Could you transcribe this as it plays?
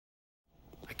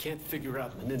can't figure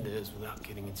out Menendez without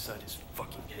getting inside his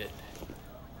fucking head.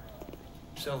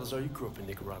 Salazar, you grew up in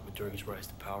Nicaragua during his rise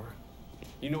to power.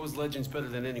 You know his legends better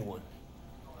than anyone.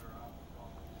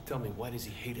 Tell me, why does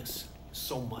he hate us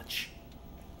so much?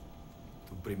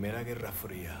 Tu primera guerra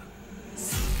fría.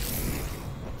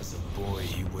 As a boy,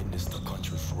 he witnessed the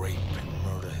country's rape and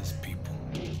murder his people.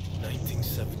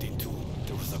 1972,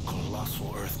 there was a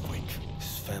colossal earthquake.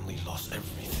 His family lost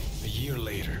everything. A year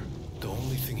later, the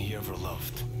only thing he ever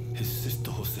loved, his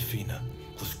sister Josefina,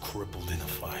 was crippled in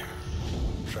a fire.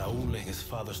 Raúl and his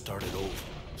father started over,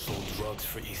 sold drugs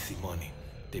for easy money.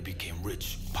 They became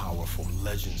rich, powerful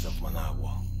legends of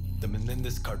Managua. The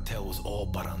Menendez cartel was all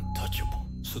but untouchable,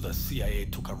 so the CIA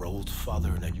took out Raúl's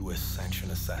father in a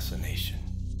US-sanctioned assassination.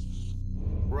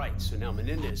 Right, so now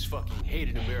Menendez fucking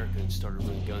hated America and started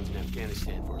running guns in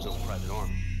Afghanistan for his own private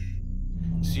army.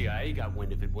 CIA got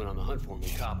wind of it, went on the hunt for him in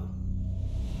Kabul.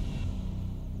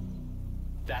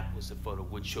 That was the photo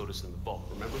Wood showed us in the vault,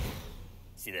 remember?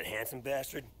 See that handsome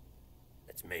bastard?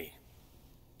 That's me.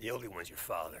 The only one's your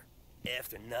father.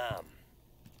 After Nam.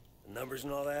 The numbers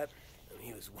and all that, I mean,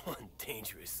 he was one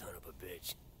dangerous son of a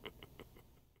bitch.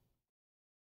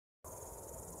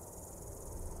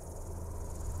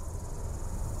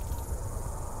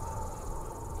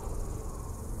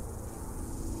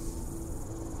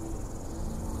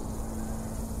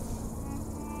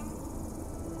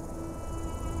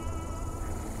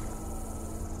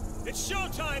 It's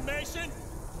showtime, Mason!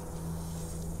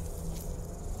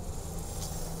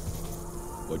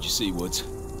 What'd you see, Woods?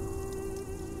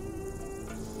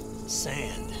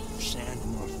 Sand. Sand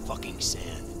and more fucking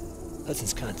sand.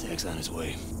 Hudson's contact's on his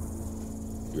way.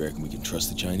 You reckon we can trust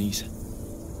the Chinese?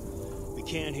 We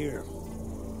can't here.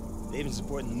 They've been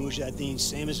supporting the Mujahideen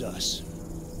same as us.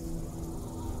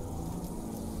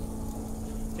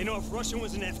 They know if Russia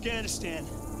was in Afghanistan,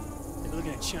 they'd be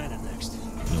looking at China next.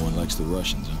 No one likes the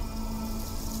Russians, huh?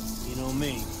 You know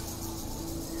me.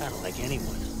 I don't like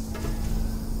anyone.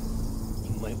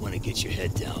 You might want to get your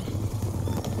head down.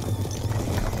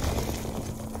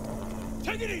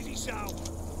 Take it easy, Sal!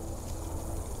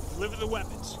 Deliver the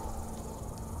weapons.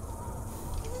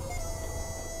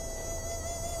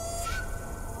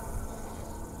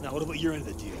 Now, what about your end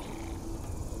of the deal?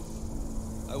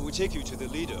 I will take you to the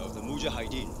leader of the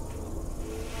Mujahideen.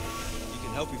 He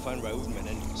can help you find Raúl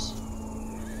Menendez.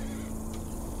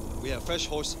 We have fresh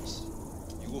horses.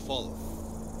 You will follow.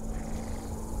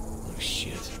 Oh,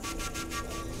 shit.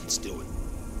 Let's do it.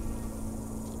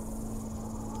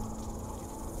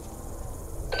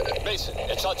 Mason,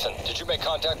 it's Hudson. Did you make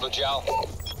contact with Zhao?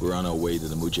 We're on our way to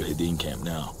the Mujahideen camp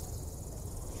now.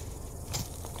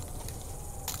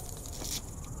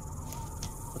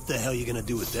 What the hell are you gonna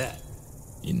do with that?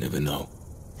 You never know.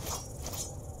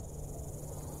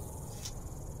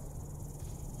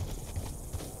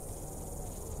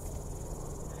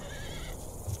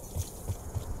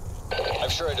 I'm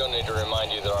sure I don't need to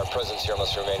remind you that our presence here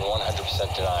must remain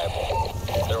 100% deniable.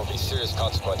 There will be serious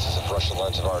consequences if Russia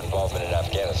learns of our involvement in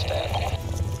Afghanistan.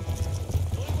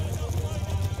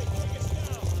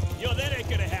 Yo, that ain't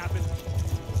gonna happen.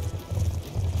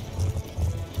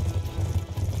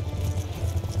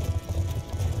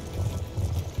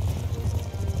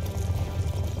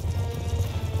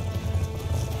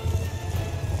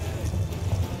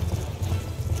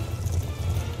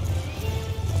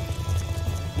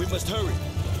 We must hurry.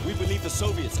 We believe the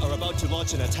Soviets are about to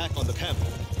launch an attack on the camp.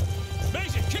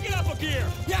 Mason, kick it up a gear!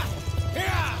 Yeah!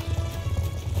 Yeah!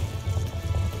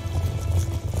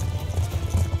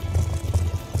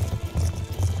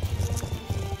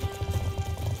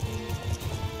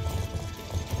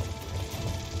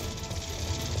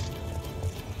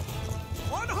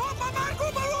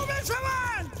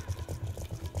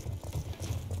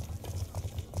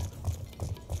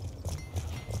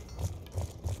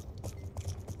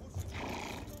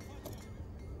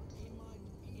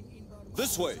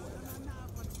 This way!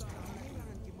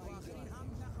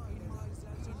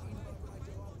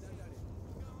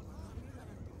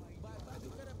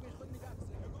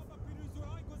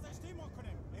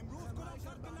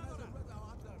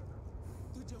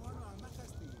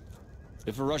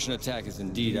 If a Russian attack is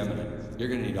indeed imminent, you're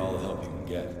gonna need all the help you can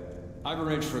get. I've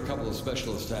arranged for a couple of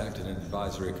specialists to act in an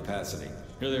advisory capacity.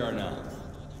 Here they are now.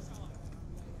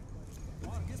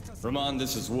 Rahman,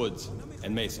 this is Woods,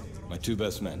 and Mason, my two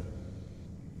best men.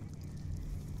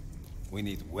 We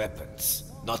need weapons,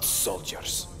 not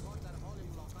soldiers.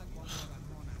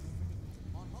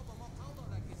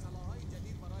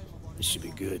 This should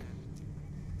be good.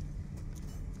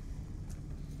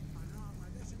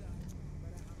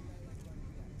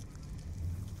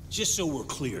 Just so we're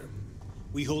clear,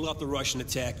 we hold off the Russian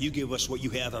attack, you give us what you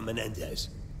have on Menendez.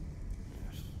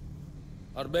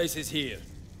 Our base is here.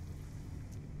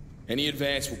 Any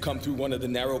advance will come through one of the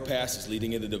narrow passes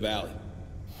leading into the valley.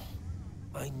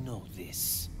 I know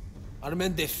this. Our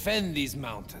men defend these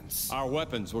mountains. Our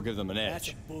weapons will give them an That's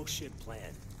a edge. bullshit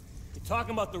plan. You're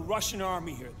talking about the Russian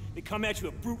army here. They come at you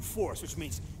with brute force, which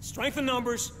means strength in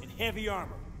numbers and heavy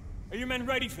armor. Are your men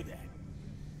ready for that?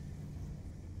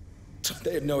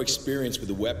 They have no experience with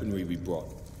the weaponry we brought.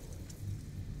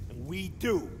 And we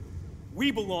do.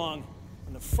 We belong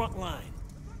on the front line.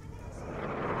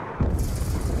 Russian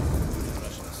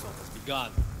assault has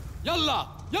begun. Yalla!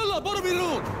 Yalla,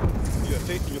 Boromirun! You have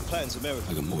faith in your plans, America.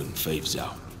 I got more than faves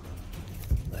out.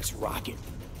 Let's rock it.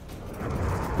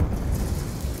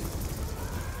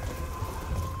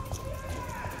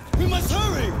 We must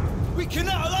hurry! We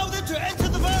cannot allow them to enter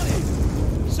the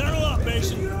valley! Settle up,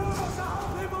 Mason.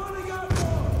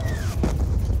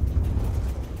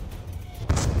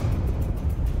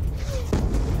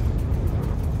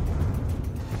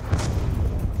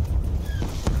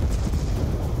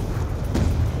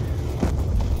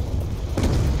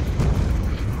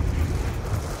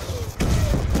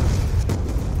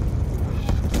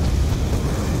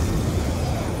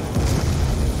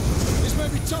 This may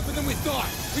be tougher than we thought.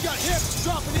 We got hips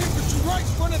dropping infantry right in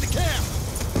front of the camp.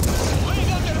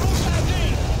 Lead up to the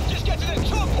Mujahideen. Just get to the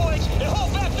choke points and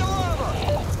hold back their armor.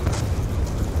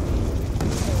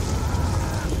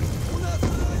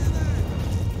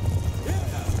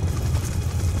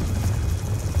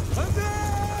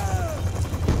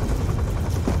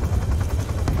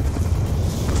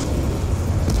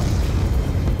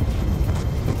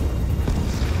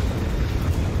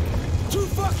 Too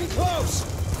fucking close!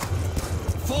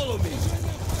 Follow me.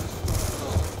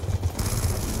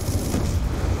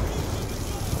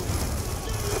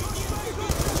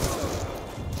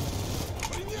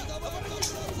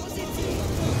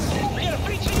 We got a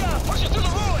BTR pushing through the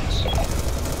ruins.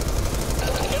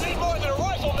 You need more than a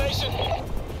rifle, Mason.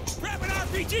 Grab an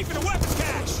RPG for the weapons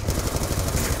cache.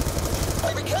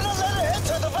 We cannot let it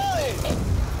enter the valley!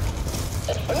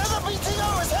 Another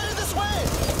BTO is headed this way!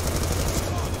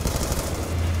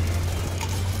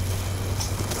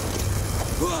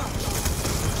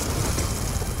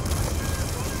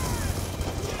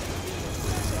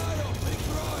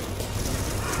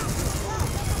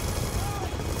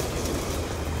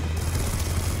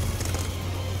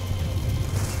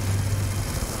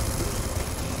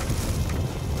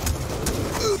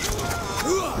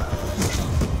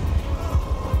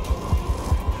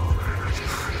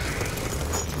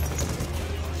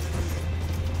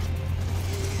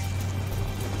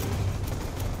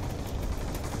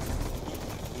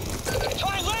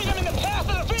 Try and lay them in the path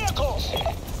of the vehicles.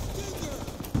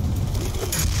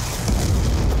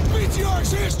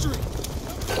 BTR's history!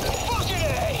 Fucking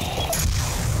A!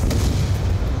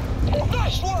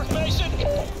 Nice work, Mason.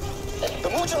 The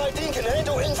Mujahideen can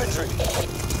handle infantry!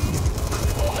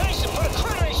 Mason, put a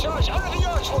crittering charge under the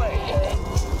archway.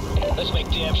 Let's make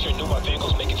damn sure no more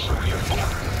vehicles make it through here.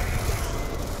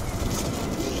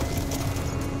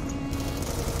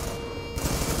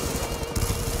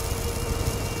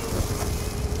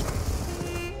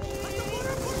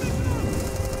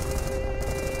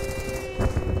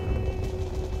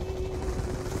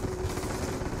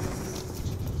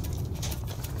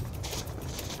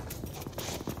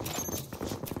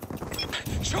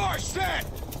 Charge set!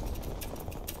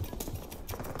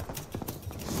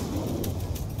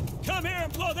 Come here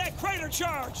and blow that crater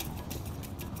charge.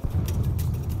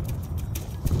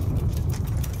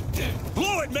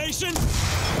 Blow it, Mason.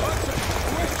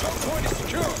 Choke point is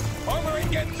secure. Armor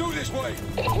ain't getting through this way.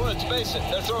 Woods, Mason,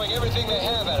 they're throwing everything they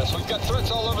have at us. We've got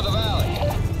threats all over the valley.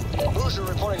 Hoosier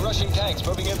reporting Russian tanks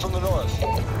moving in from the north.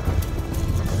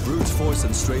 Brute force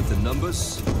and strength in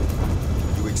numbers?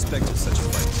 You expected such a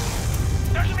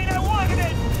fight. Doesn't mean I wanted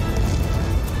it.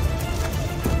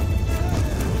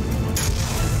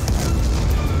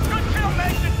 Good kill,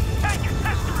 Mason. Take your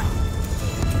history.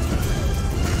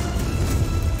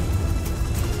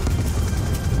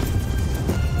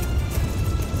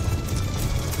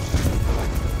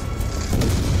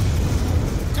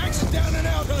 Tanks are down and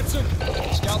out, Hudson.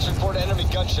 Scouts report enemy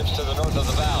gunships to the north of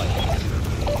the valley.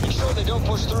 Be sure they don't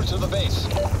push through to the base.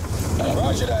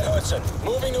 Roger that, Hudson.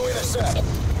 Moving to intercept.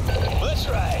 Let's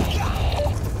ride.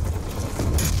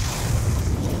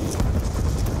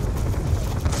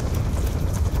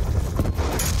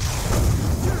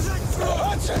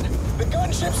 Hudson! The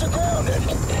gunships are grounded!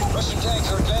 Russian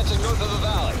tanks are advancing north of the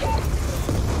valley.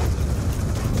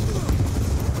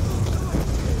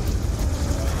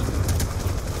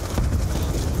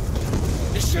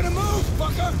 You should have moved,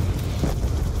 fucker!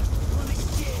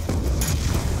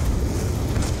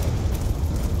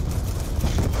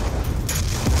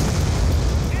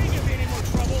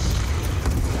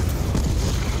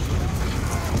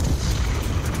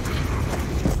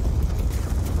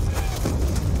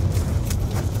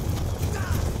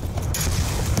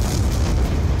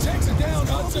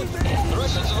 Hudson! The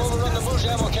Russians have overrun the Muj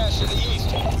ammo cache to the east.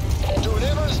 Do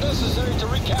whatever is necessary to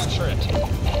recapture it.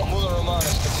 Mullah Roman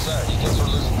is concerned. He thinks we're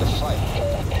losing the fight.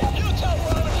 You tell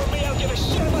Robin from me I don't give a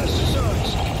shit about his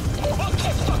concerns. I'll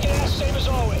kick fucking ass same as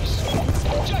always.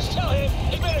 Just tell him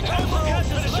he better come through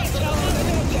for the shit town on the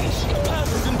Mendes. The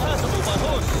path is impassable by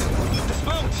horse.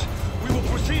 Dismount. We will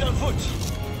proceed on foot.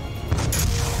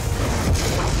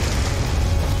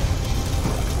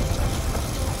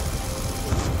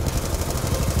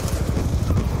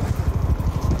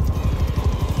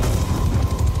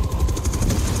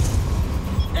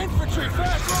 Infantry,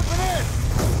 fast, open in!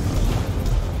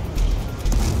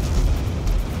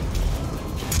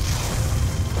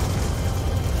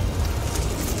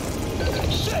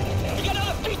 Shit! We got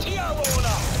another BTR rolling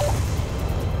up!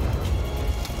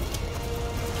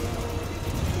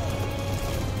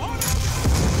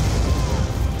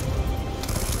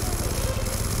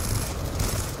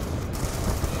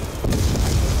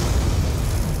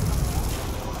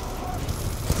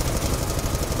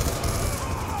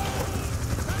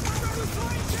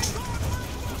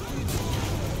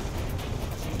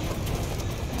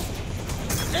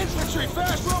 Infantry,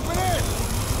 fast, open in!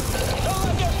 Don't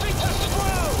let their feet touch the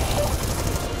ground!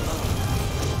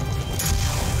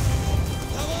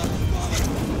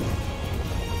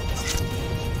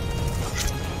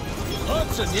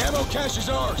 Hudson, the ammo cache is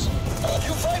ours!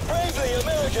 You fight bravely,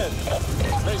 American!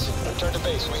 Mason, return to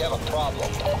base. We have a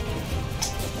problem.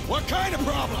 What kind of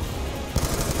problem?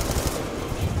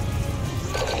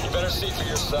 You better see for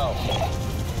yourself.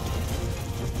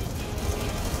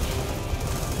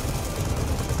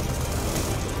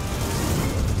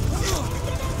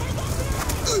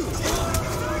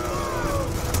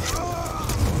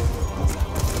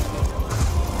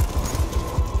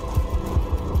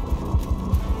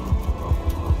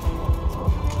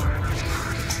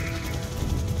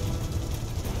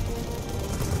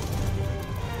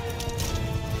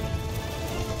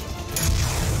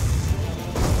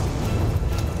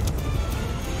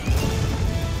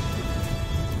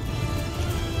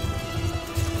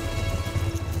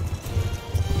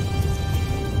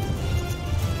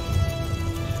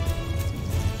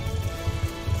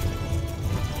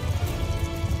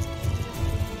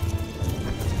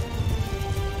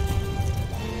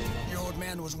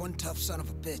 Was one tough son of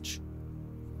a bitch.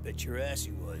 Bet your ass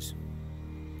he was.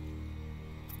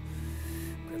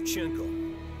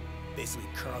 Kravchenko basically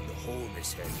carved a hole in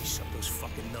his head. He shoved those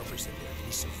fucking numbers in there, and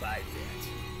he survived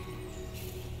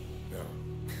that. No.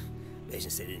 Mason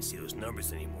said he didn't see those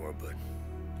numbers anymore, but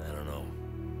I don't know.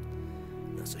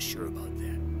 Not so sure about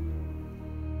that.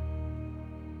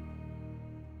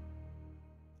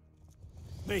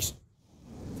 Mason.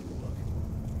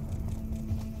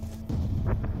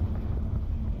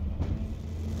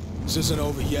 This isn't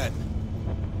over yet.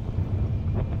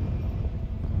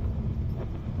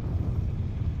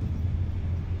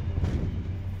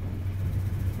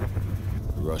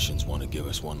 The Russians want to give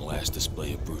us one last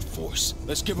display of brute force.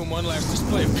 Let's give them one last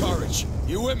display of courage.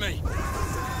 You with me?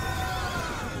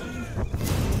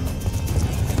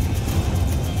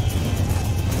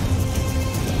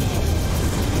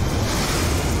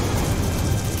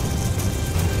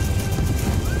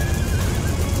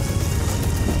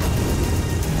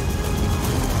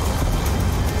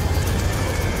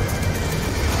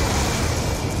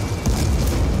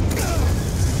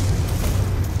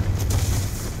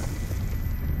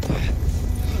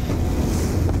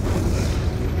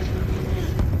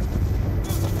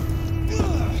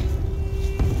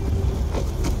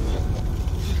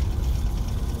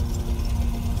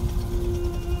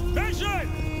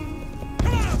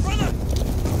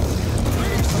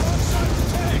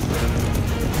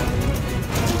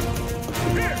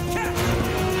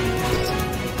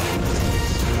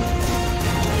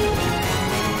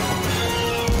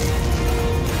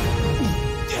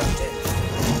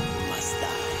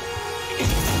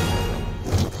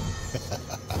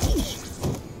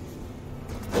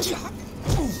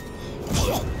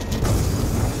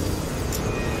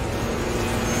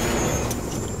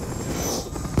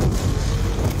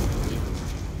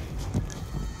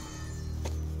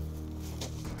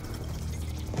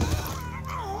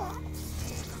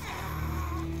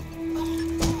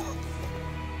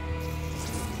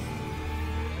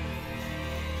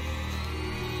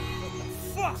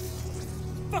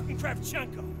 Fucking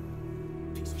Kravchenko!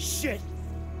 Piece of shit!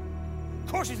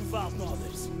 Of course he's involved in all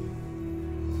this!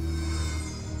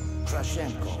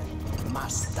 Kravchenko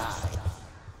must die.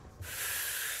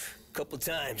 Couple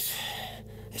times,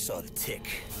 I saw the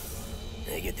tick.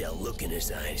 And I get that look in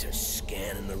his eyes and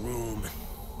scanning the room.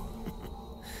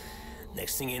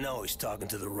 Next thing you know, he's talking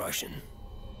to the Russian.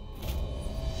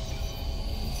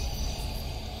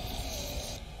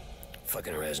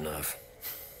 Fucking Reznov.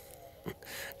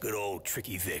 Good old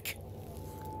Tricky Vic.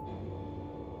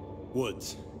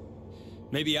 Woods.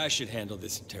 Maybe I should handle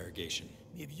this interrogation.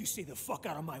 Maybe you stay the fuck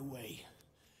out of my way.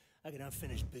 I got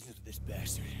unfinished business with this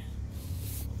bastard.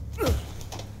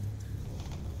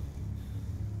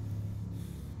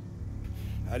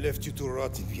 I left you to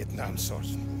rot in Vietnam,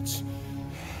 Sergeant Woods.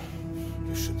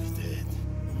 You should be dead.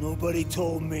 Nobody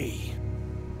told me.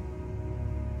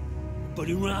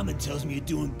 Buddy Rahman tells me you're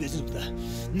doing business with a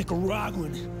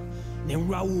Nicaraguan named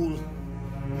Raul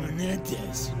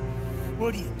Menendez.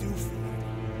 What do you do for him?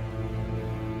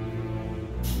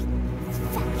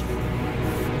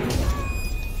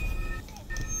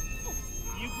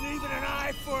 You believe in an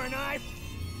eye for an eye?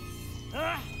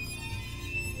 Huh?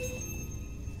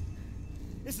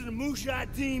 This is a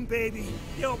Mujahideen, baby.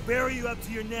 They'll bury you up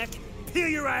to your neck, peel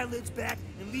your eyelids back,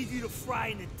 and leave you to fry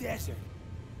in the desert.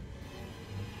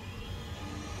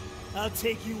 I'll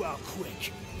take you out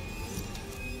quick.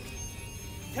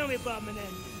 Tell me about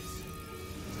Menendez.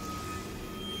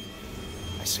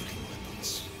 I sell him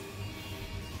weapons.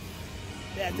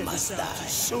 That doesn't sound too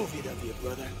Soviet of you,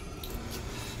 brother.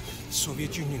 The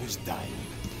Soviet Union is dying.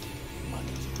 Money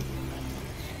to do that.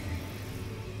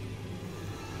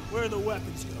 Where do the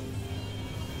weapons go?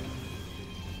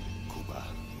 Cuba,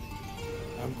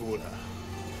 Angola,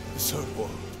 the Third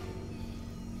World.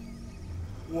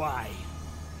 Why?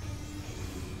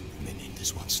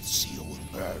 Menendez wants to see the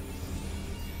world burn.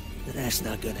 But that's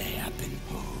not gonna happen.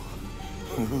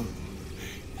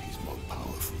 He's more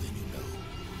powerful than you know.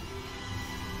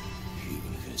 He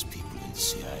even has people in the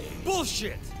CIA.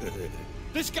 Bullshit!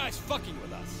 This guy's fucking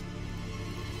with us.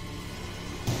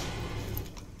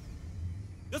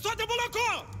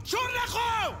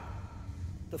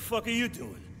 The fuck are you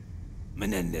doing?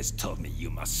 Menendez told me you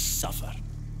must suffer.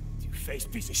 You face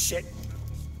piece of shit.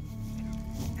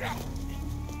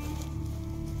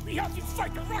 We helped you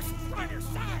fight the Russians on your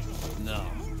side! No.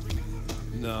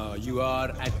 No, you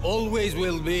are and always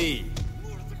will be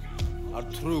our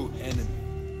true enemy.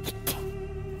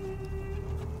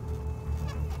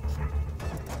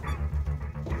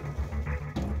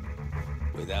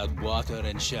 Without water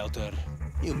and shelter,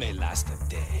 you may last a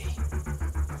day.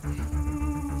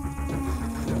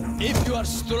 If you are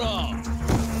strong,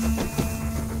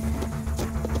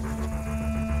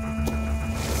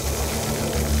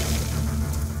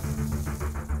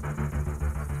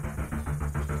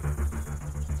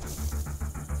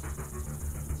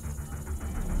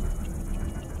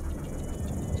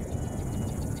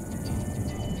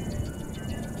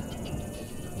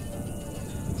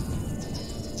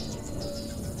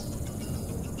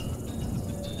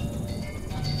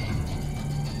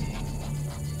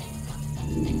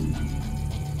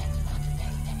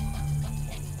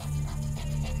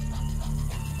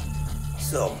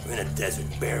 So, we're in a desert,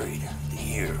 buried.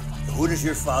 Here. Who does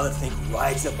your father think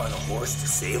rides up on a horse to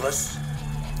save us?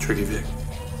 Tricky Vic.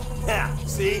 Yeah,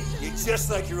 see? You're just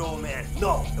like your old man.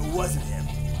 No, it wasn't him.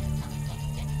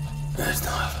 That's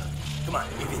not. Come on,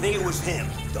 if you think it was him,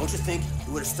 don't you think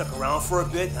he would have stuck around for a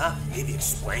bit, huh? Maybe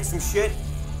explain some shit?